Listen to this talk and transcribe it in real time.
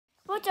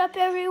what's up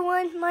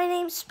everyone? My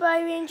name's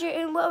Spy Ranger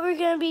and what we're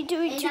going to be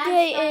doing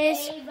today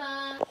is...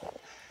 Ava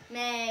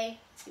May.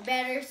 You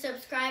better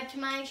subscribe to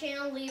my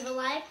channel, leave a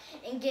like,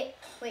 and hit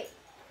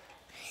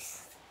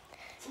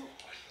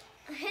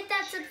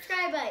that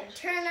subscribe button,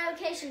 turn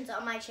notifications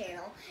on my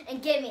channel,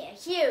 and give me a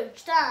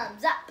huge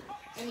thumbs up.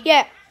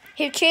 Yeah,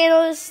 her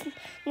channel is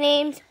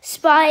named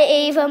Spy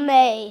Ava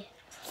May.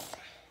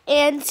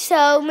 And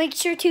so make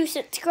sure to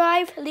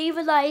subscribe, leave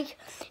a like,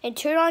 and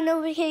turn on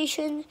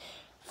notifications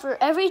for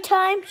every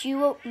time you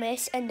won't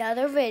miss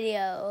another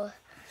video.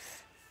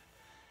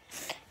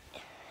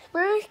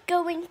 We're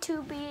going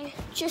to be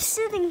just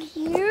sitting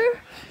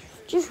here,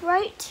 just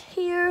right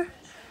here,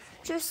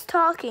 just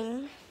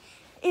talking.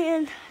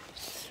 And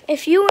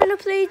if you want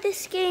to play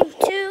this game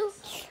too,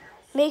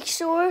 make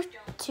sure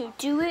to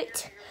do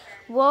it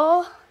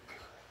while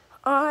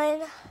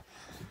on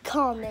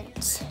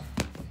comments.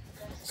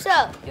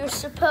 So, you're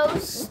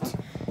supposed to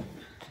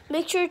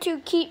make sure to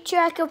keep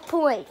track of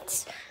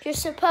points. You're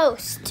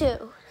supposed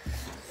to.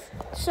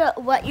 So,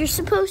 what you're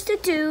supposed to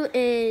do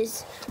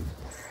is,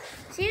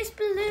 see this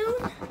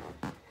balloon?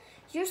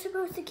 You're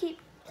supposed to keep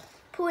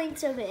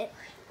points of it.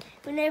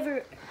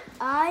 Whenever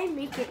I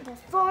make it the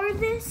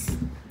farthest,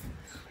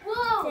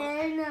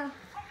 then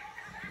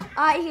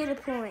I get a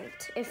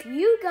point. If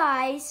you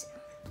guys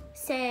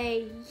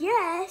say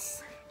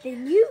yes,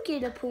 then you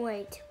get a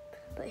point.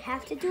 But you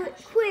have to do it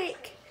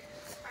quick.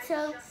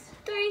 So,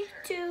 3,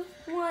 2,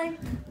 1.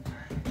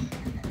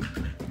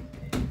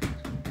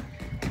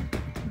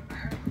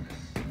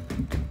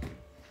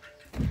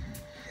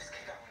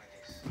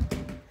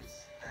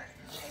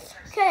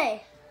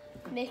 Okay.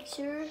 Make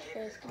sure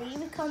to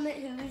leave a comment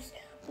who's.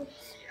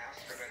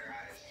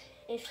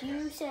 If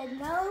you said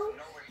no,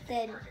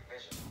 then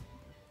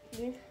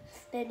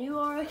you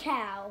are a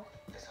cow.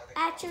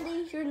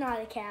 Actually, you're not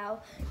a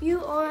cow.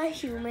 You are a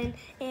human,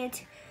 and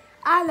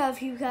I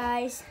love you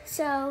guys.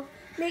 So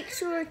make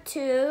sure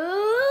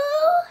to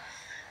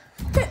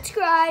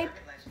subscribe.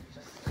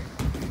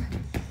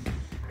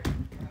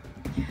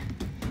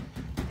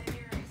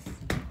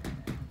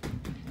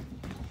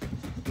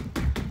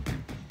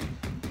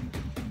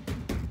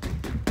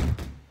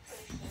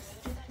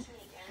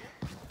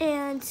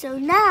 And so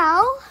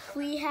now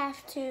we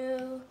have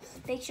to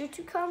make sure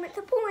to comment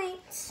the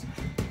points.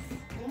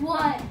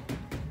 What?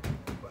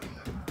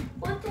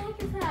 What the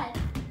heck is that?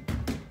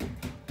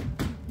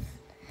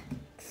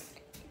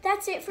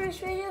 That's it for this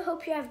video.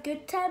 Hope you have a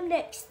good time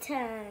next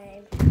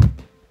time.